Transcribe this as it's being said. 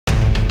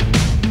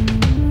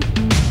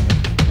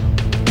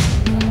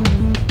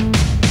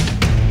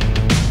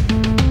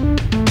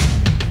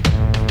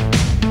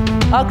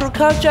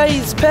Agriculture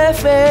is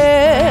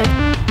perfect.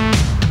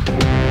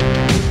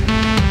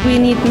 We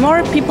need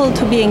more people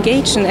to be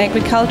engaged in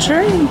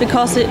agriculture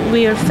because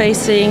we are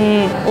facing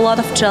a lot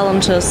of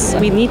challenges.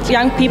 We need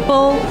young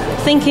people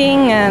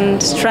thinking and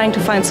trying to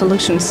find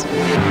solutions.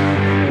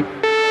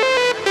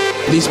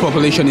 This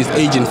population is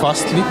aging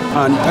fastly,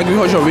 and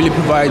agriculture really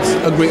provides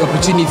a great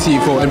opportunity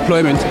for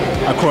employment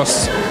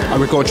across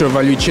agricultural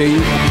value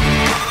chain.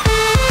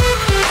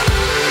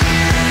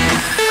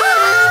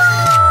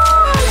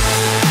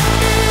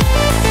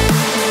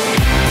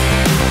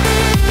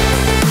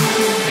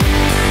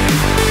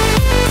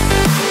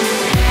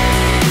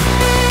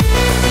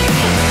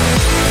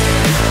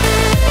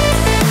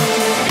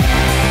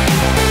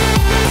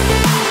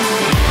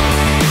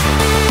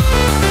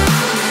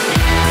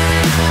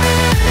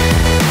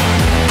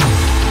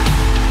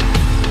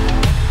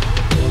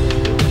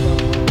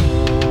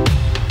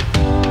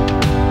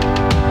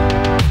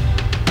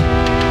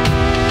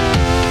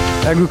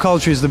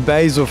 Agriculture is the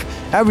base of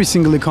every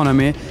single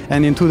economy,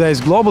 and in today's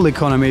global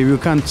economy we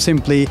can't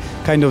simply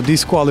kind of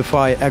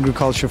disqualify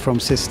agriculture from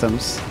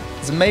systems.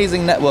 It's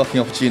amazing networking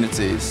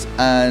opportunities,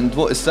 and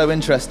what is so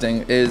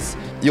interesting is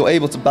you're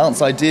able to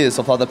bounce ideas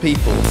off other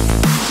people.